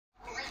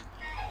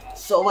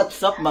So what's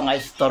up mga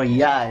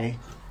istorya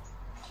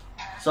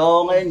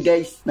So ngayon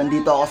guys,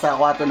 nandito ako sa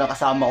kwarto na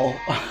kasama ko.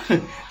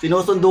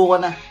 Sinusundo ko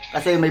na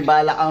kasi may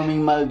bala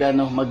kaming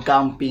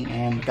mag-camping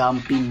and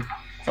camping.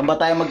 Saan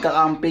ba tayo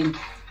magka-camping?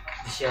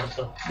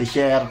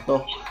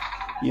 Deserto.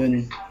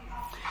 Yun.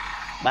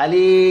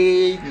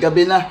 Bali,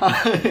 gabi na.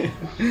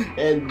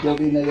 And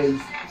gabi na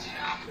guys.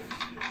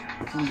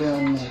 Saan ba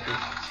yun natin?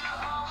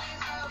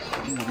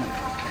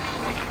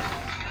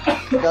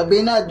 Gabi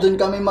na,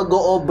 dun kami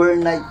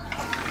mag-overnight.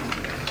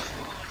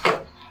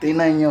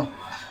 Tingnan nyo.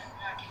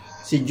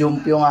 Si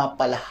Jumpio nga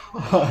pala.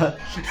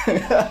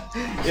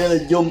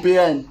 Yan, Jumpio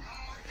yan.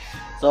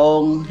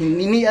 So,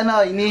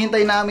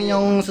 hinihintay namin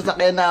yung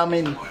sasakyan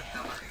namin.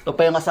 Ito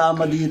pa yung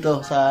kasama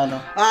dito sa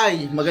ano.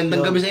 Ay,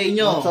 magandang gabi sa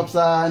inyo. What's up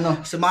sa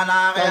ano? Sa mga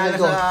nakakayala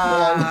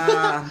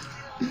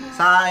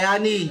sa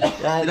Yani.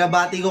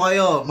 Binabati ko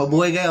kayo.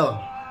 Mabuhay kayo.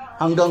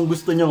 Hanggang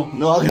gusto nyo.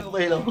 No, hanggang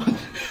kayo.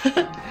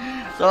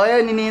 So,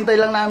 ayun, hinihintay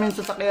lang namin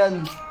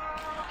sasakyan.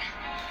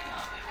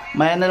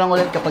 Maya na lang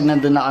ulit kapag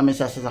nandun na kami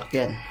sa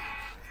sasakyan.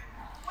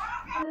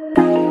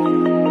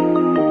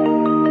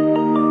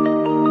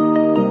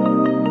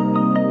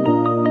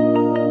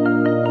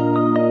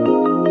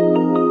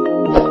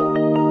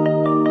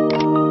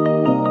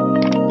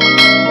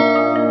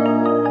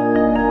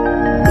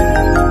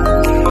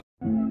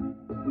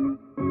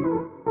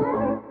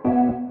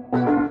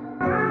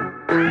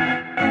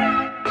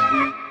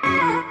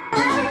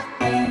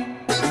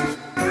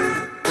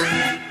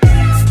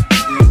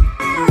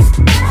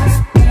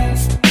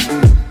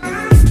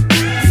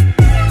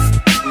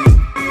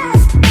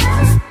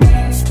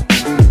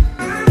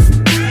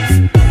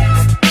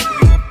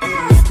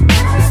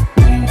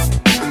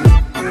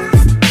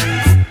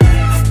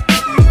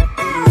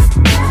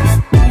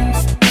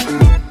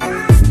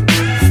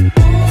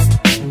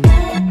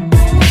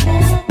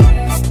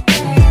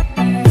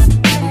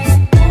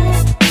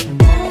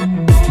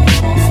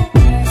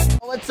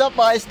 What's up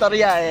mga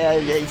istorya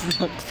guys.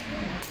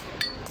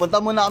 Punta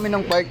muna kami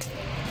ng park.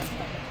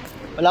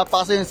 Wala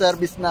pa kasi yung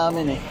service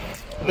namin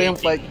Ito yung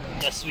park.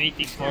 Just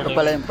waiting for Ito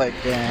pala yung park.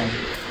 Yan.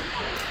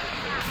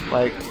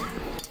 Park.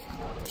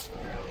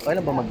 Okay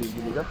lang ba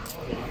magbibili ka?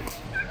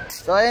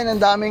 So ayun,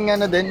 ang daming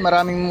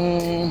maraming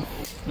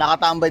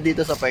nakatambay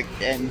dito sa park.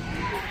 And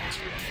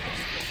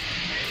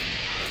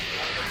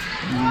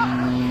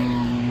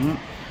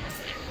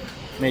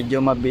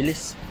medyo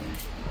mabilis.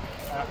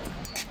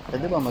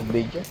 Pwede ba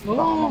mag-video?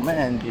 Baka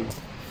mamaya hindi.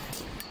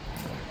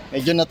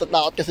 Medyo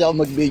natatakot kasi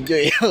ako mag-video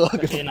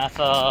Kasi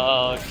nasa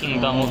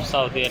Kingdom of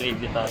Saudi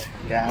Arabia tayo.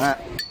 Kaya nga.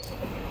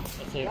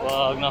 Kasi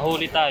pag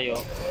nahuli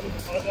tayo,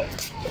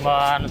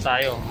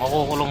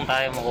 makukulong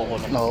tayo.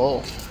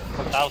 Oo.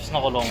 Pagtapos na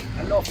kulong.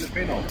 Hello,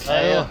 Filipino.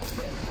 Tayo.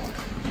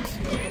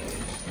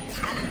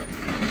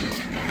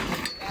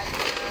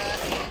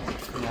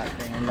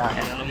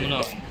 Alam mo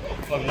na,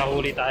 pag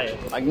nahuli tayo.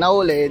 Pag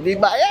nahuli, di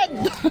bayad.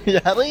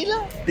 Yari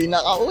lang. Di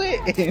nakauwi.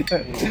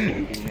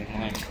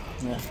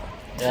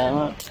 Kaya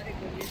nga.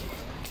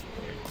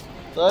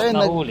 So yun,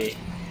 nahuli,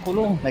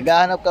 kulong.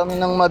 Naghahanap kami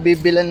ng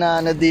mabibilan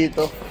na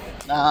dito.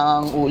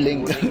 Ng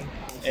uling.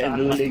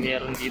 Uling.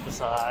 Meron dito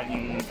sa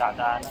aming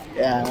dadaanan.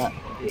 Kaya nga.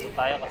 Dito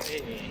tayo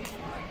kasi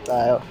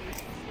Tayo.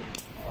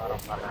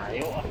 parang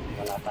malayo.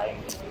 Wala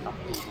tayong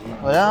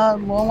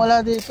Mukhang wala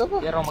dito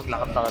po. Pero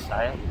maglakad-lakad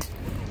tayo.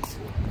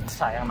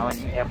 Sayang naman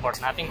yung effort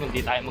natin kung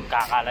di tayo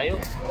magkakalayo.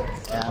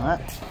 Kaya nga.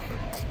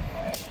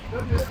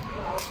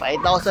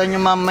 Pakita ko sa inyo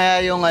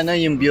mamaya yung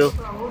yung view.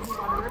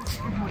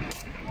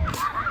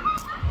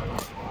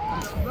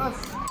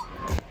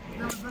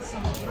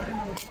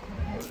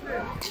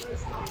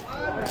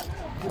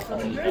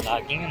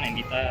 Lagi nga,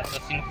 hindi tayo sa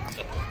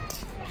sinupunta.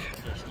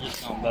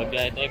 Yes,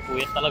 bagay tayo,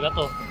 puyat talaga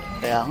to.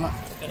 Kaya nga.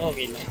 Pero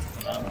okay lang,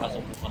 wala nang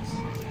pasok bukas.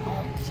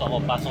 So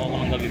pasok ako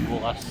ng gabi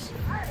bukas.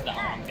 Wala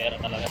akong ng pera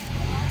talaga.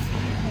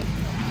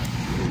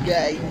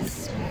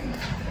 Guys,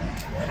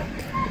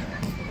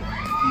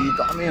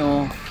 dito kami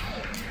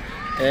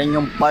ayan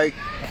yung park.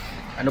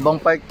 Ano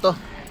bang park to?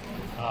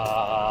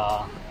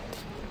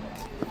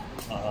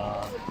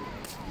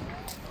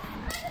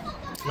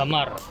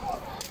 Lamar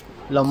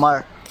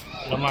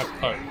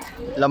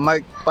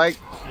Park.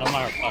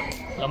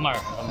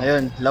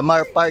 Ayun,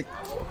 Lamar Park.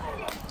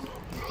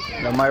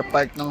 Lamar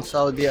Park ng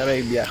Saudi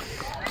Arabia.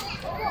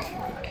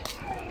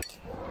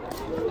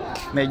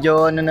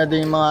 Medyo na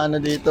din yung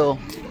mga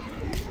dito.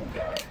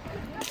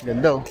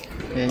 Ganda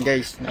Ayan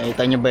guys,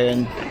 nakita nyo ba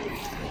yan?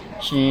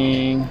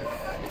 Shing.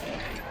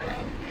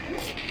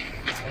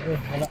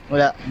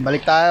 Wala,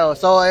 balik tayo.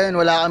 So ayun,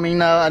 wala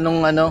kaming na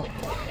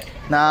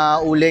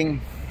na uling.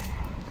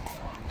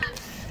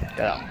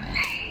 Kaya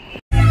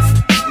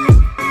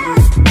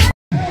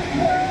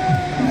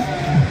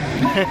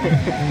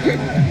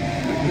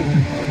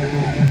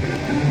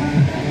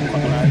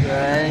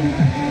Pakalagan.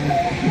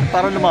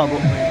 Para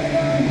lumabo.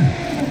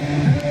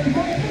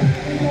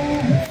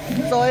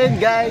 So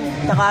ayun guys,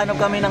 nakahanap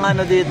kami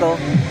ng dito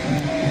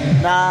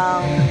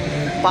ng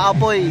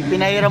paapoy.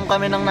 Pinahiram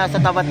kami ng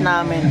nasa tapat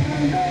namin,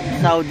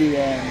 Saudi.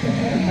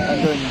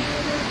 Ayun.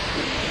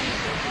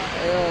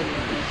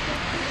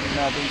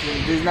 natin sila.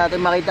 Hindi natin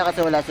makita kasi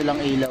wala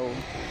silang ilaw.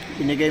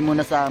 Binigay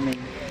muna sa amin.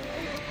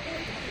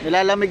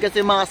 Nilalamig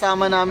kasi yung mga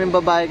kasama namin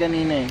babae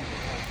kanina eh.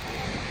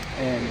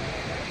 Ayan.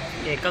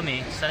 Eh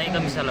kami, sanay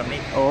kami sa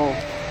lamig. Oo.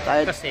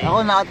 Kahit Kasi-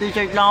 ako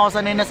naka-t-shirt lang ako,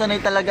 sanay na sanay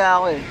talaga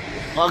ako eh.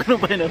 Makagano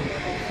pa yun.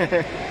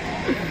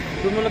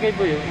 Doon mo lagay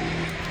ba yun?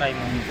 Try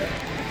mo.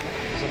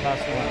 Sa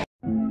taas mo.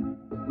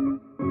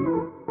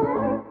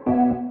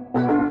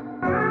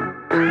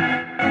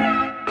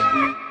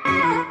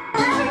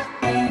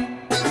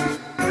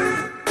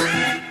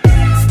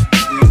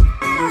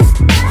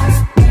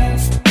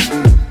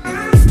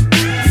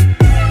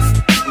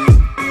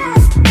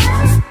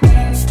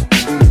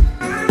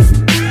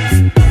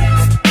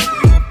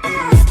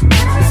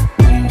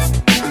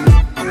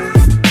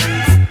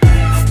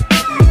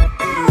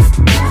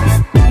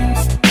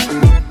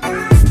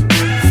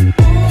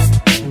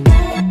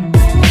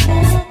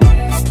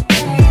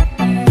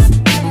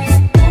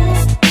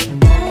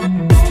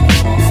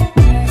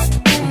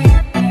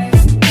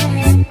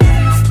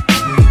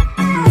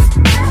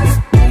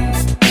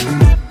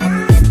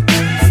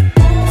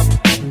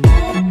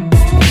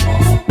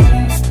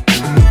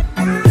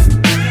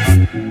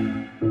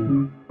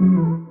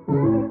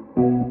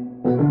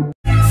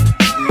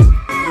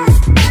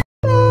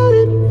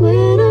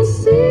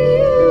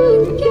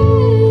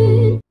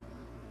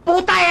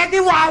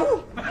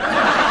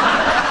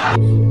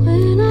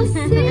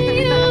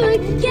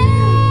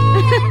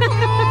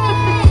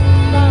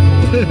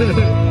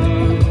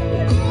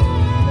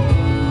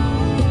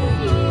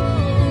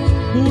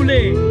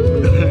 Huli!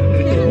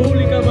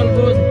 Huli ka,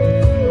 Balbon!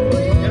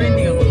 Pero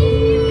hindi ka kulong.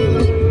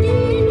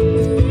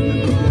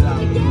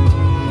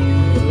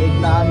 Wait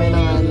na kami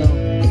ng ano.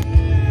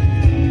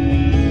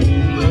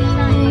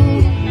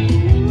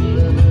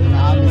 Na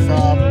kami sa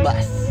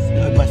bus.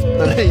 Bus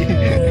tuloy.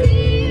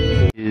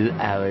 2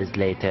 hours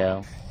later.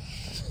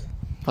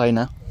 Okay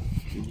na?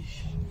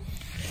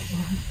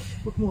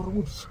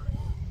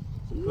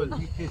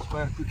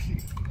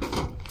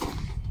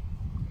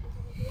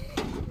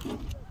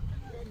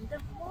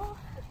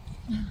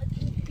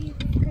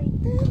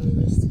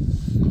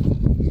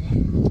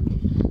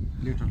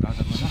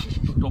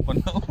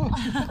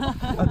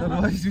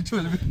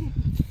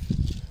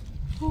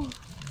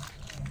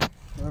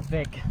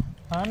 Perfect.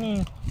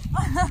 Honey.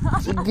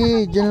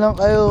 Sige, dyan lang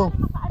kayo.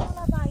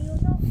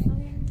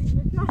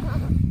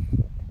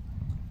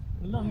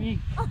 Lamig.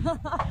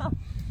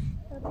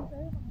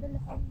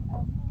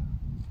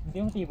 Hindi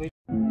mo tibay.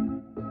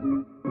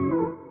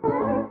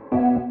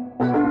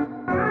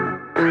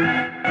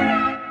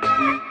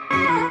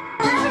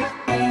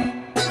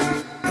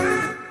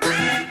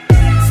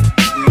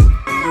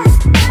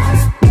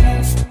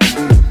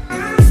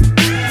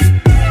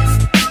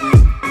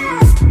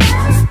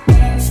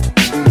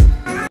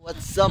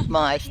 What's up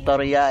mga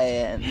istorya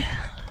and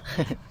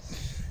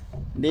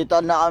dito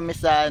na kami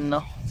sa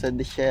ano, sa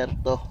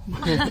Deserto.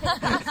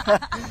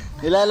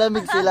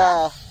 Nilalamig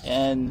sila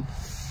and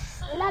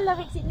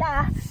Nilalamig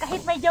sila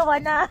kahit may jowa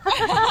na.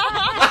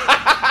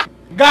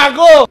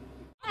 gago!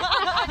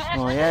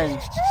 Oh yan.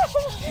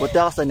 Buti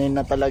ako sanay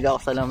na talaga ako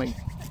sa lamig.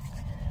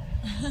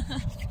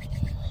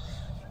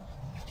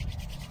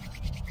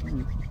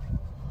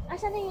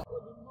 Asan na yung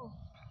uling mo?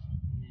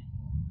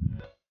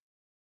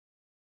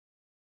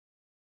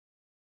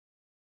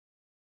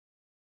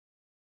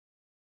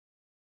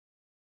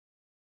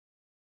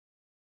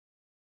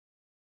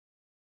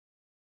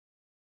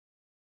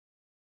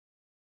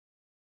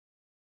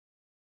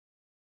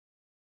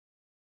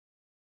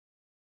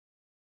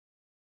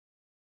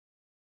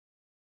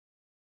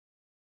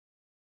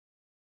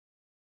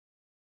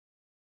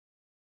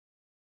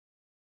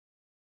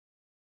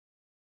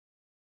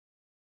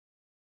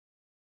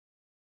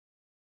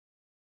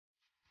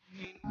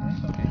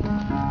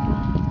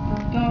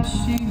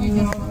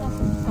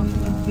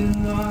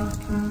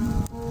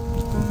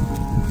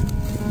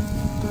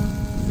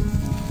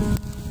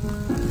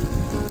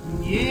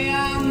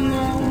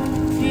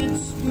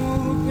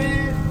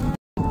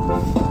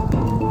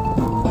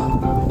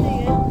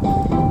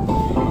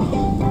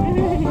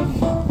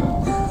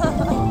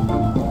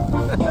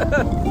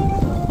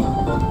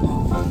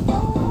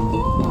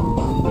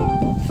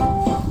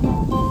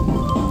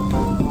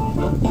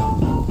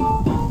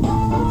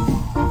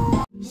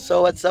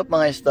 So what's up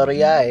mga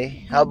istorya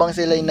eh. Habang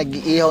sila yung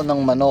nag-iihaw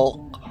ng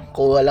manok,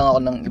 kuha lang ako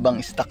ng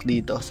ibang stock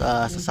dito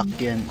sa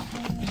sasakyan.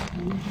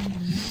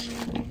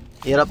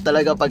 Hirap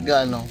talaga pag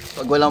ano,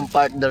 pag walang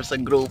partner sa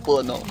grupo,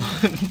 no.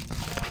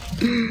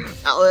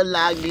 Ako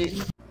lagi.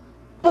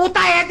 Puta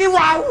yan,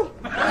 wow!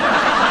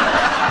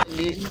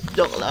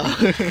 Joke lang.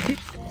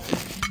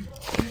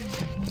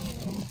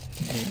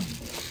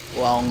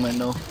 Wow,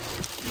 ano,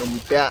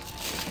 lumpia,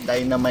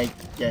 dynamite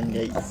yan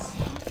guys.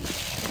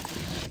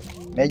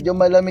 Medyo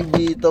malamig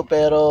dito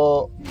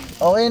pero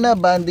okay na,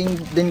 banding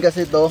din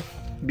kasi to.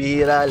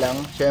 Bihira lang,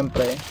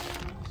 syempre.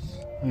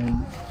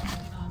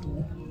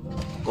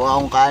 Kuha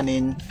akong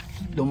kanin,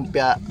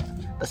 lumpia,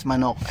 tas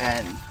manok,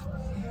 and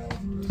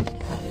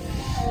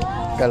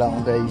kalang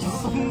guys.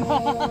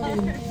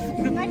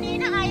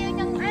 Kanina ayaw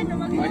niyang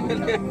ano,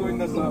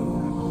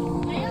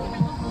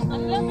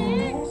 Ang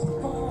lamig.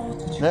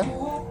 There?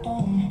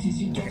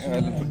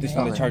 Put this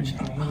on the charge.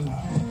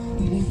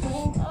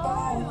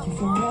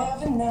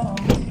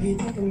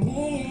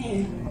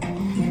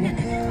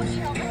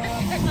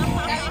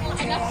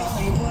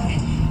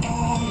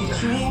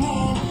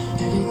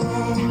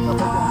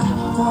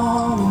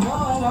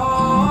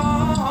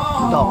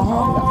 Ito ako sa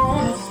kabila.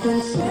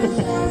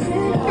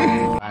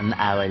 1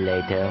 hour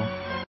later.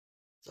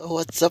 So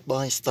what's up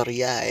mga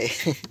istorya eh.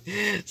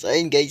 So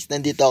ayun guys,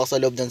 nandito ako sa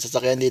loob ng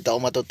sasakyan. Dito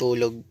ako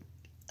matutulog.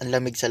 Ang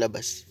lamig sa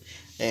labas.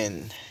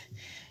 And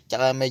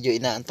tsaka medyo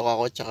inaantok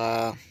ako.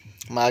 Tsaka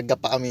maaga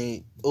pa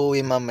kami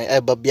uwi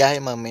mamaya.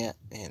 Babiyahe mamaya.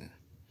 And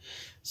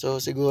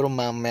so siguro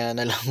mamaya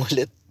na lang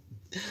ulit.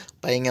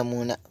 Pahinga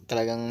muna.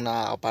 Talagang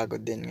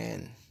nakakapagod din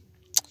ngayon.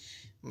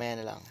 Maya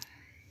na lang.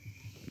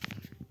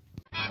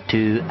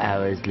 2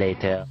 hours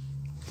later.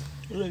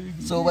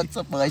 So what's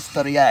up mga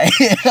istorya eh.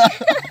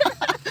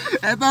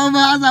 Eto ang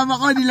mga kasama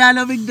ko,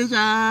 nilalamig na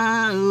siya.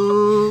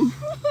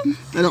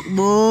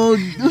 Talokbog.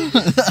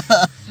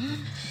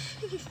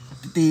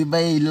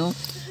 Titibay, lo.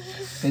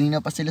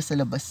 Kanina pa sila sa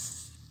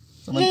labas.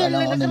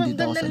 Samantalang ako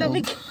nandito ako sa loob.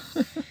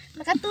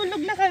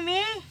 Nakatulog na kami.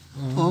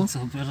 Oh.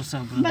 Sobrang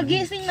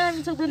Magising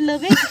namin sobrang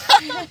lamig.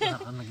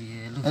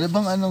 Ano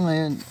bang ano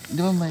ngayon? Di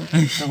ba may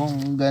kita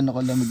kung gaano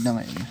kalamig na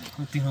ngayon?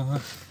 Tingnan mo.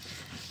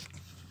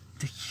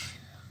 Take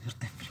your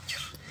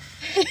temperature.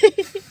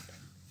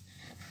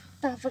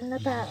 Tapang na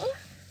tao.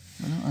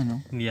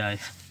 Ano? Hindi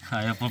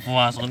ayaw pa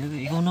pumasok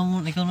nito. Ikaw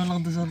na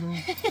lang doon sa loob.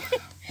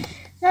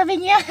 Sabi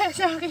niya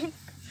sa akin.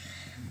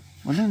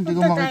 Wala, hindi ko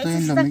Punta makita tayo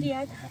yung sa lamig.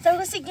 sasakyan. Sabi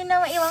ko, sige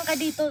na, maiwan ka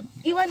dito.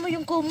 Iwan mo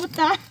yung kumot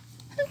ha.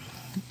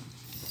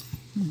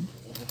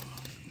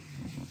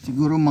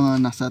 Siguro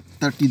mga nasa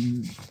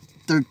 30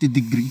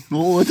 degree.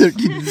 Oo,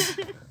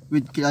 30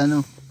 with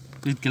ano?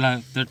 Wait ka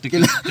lang,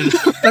 30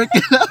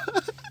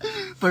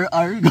 Per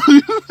hour.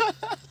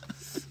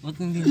 Ba't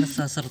hindi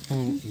nasasarap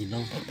tong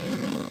ilaw?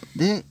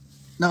 Di,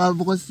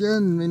 nakabukas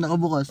yan. May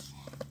nakabukas.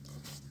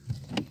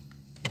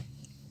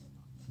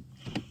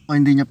 O,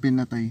 hindi niya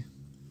pinatay.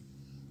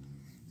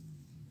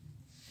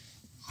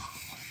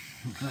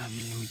 Grabe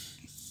lamig.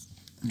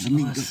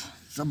 Lamig.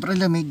 Sobrang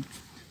lamig.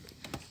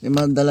 May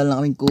madala lang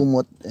kaming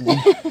kumot.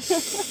 Ayan.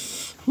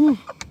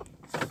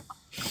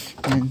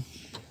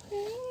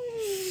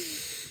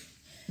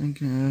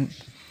 Okay.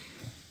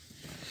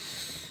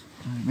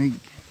 Lamig.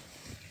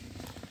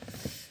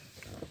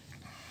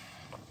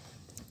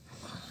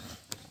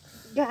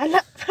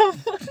 Galak pa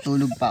mo.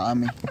 Tulog pa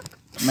kami.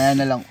 Maya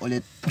na lang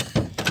ulit.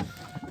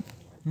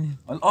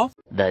 All off?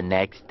 The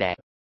next day.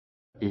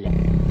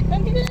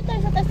 Nandito na tayo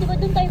sa taas. Di ba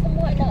doon tayo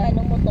kumuha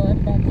ng motor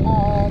dati?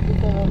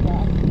 Dito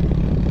ba?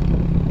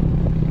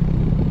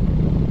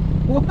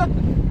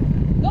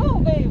 Go,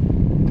 babe!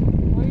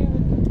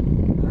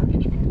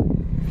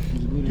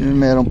 Yun,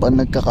 meron pa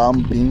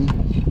nagka-camping.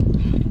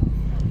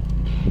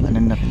 Ano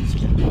natin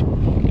sila?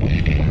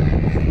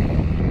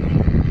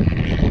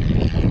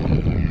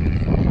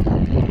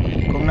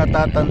 Kung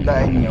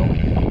natatandaan nyo,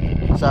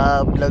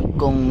 sa vlog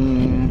kong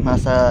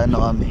nasa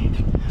ano kami,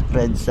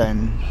 Red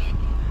Sun,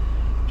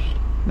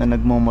 na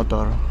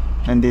nagmumotor,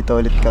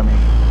 nandito ulit kami.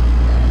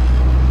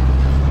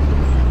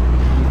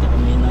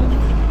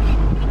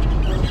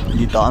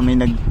 Dito kami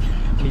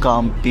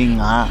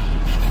nag-camping ha.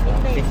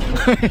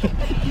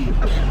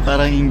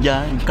 Parang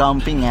Indian,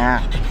 camping ha.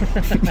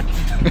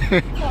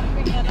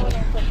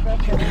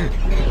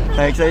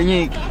 Like sa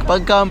inyo,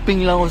 pag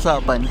camping lang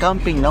usapan,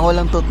 camping lang,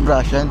 walang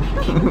toothbrushan.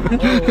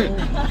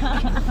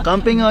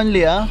 Camping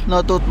only ha,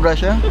 no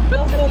toothbrush ha.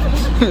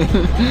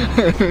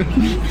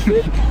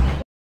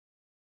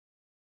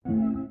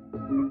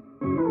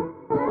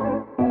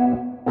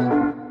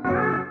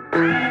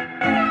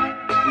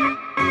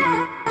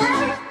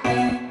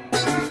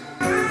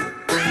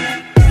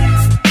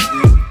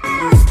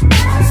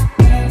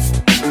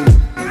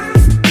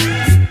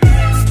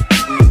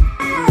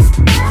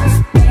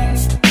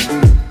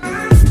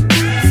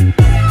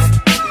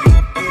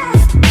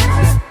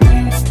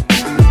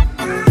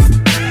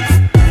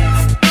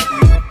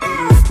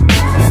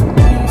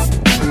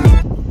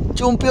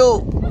 Chumpyo!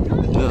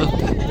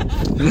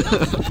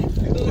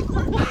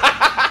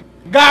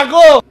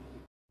 Gago!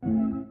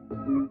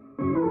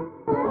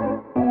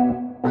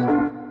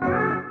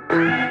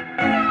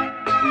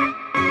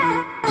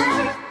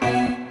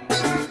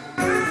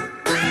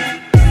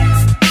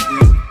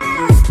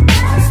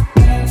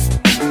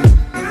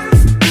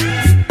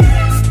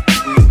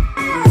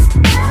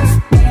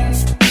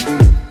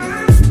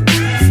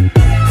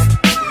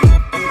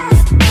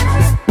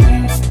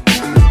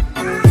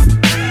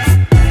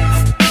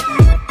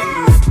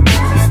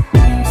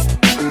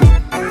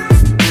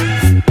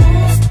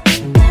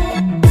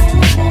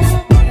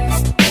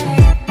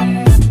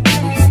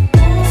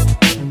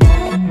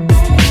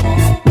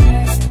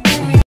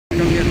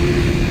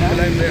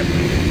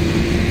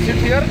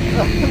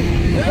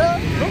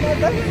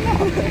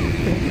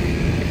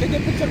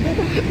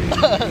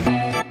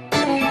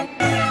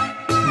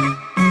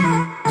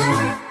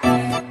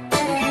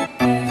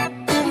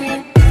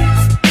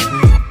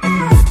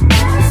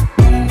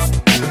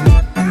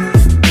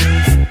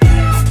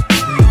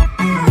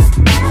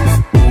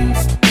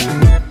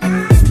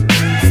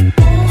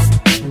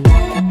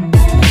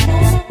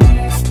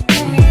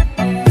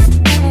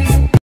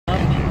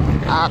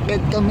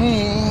 Lakad kami.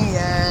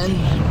 Yan.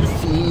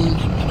 See.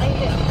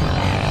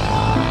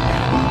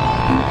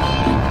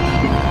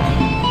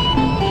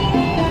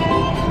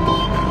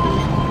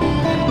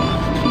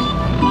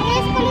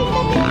 Parehas pala yung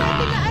damit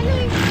natin na ano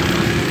eh.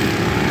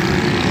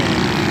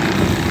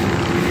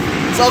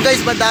 So guys,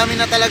 madami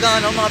na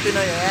talaga mga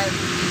Pinoy. Ayan.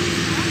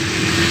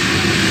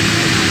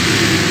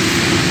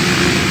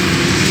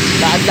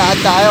 Lakad-lakad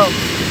tayo.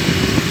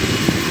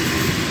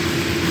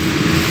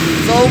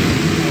 So,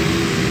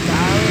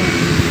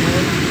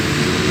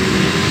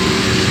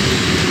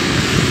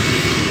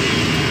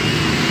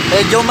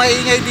 medyo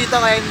maingay dito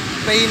kaya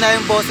mahina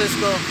yung boses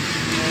ko.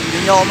 Hindi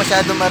nyo ako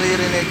masyado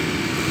maririnig.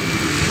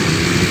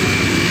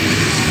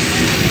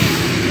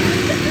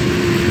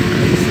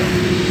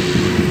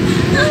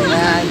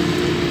 Ayan.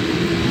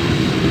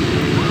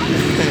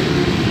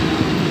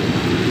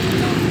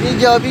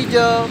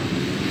 Video.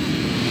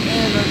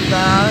 Ayan ang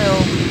tayo.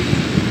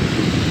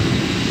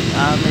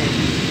 Dami.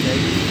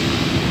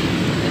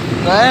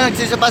 Kaya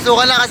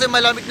nagsisipasukan na kasi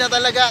malamig na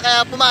talaga.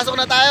 Kaya pumasok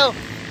na tayo.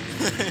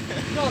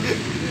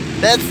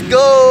 Let's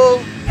go!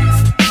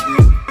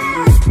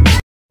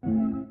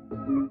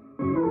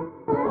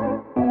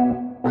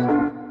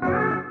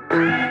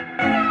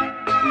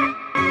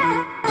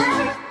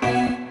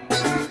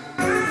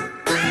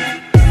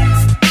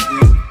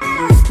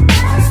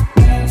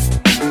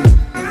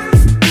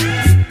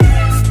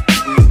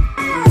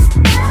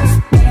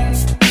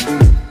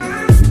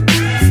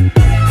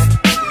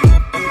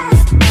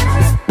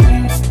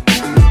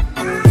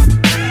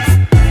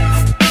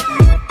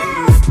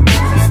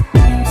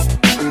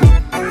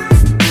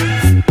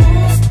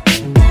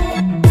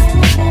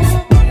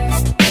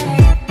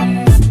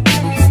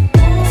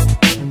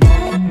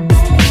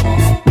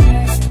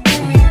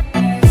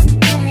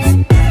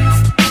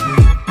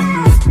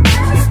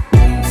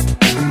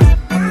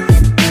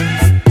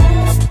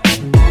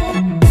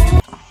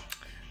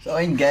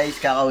 Ayun guys,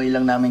 kakauwi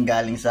lang namin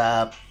galing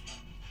sa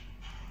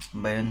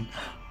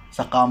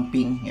sa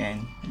camping.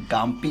 Ayan,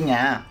 camping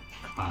nga.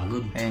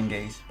 Pagod. Ayun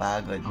guys,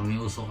 pagod. Ang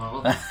usok ako.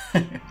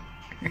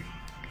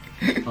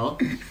 Oh?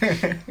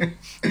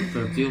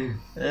 Perfume.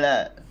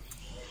 Wala.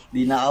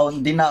 Di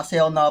na kasi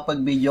ako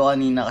nakapag-video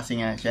kanina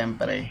kasi nga,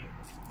 syempre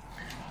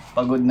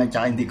pagod na,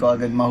 tsaka hindi ko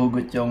agad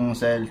mahugot yung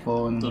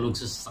cellphone. Tulog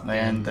sa sasakyan.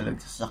 Ayan, tulog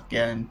sa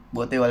sasakyan.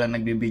 Buti walang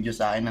nagbibideo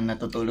sa akin na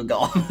natutulog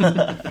ako.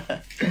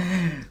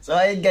 So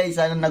ayun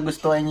guys, sana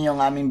nagustuhan niyo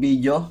yung aming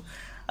video.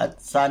 At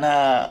sana,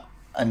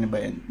 ano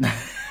ba yun?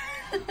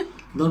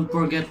 Don't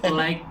forget to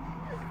like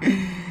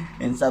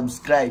and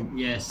subscribe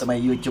to my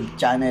YouTube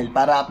channel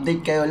para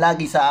update kayo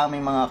lagi sa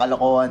aming mga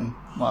kalokohan.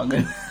 Mga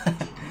ganun.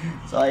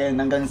 So ayun,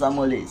 hanggang sa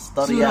muli.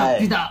 Storya.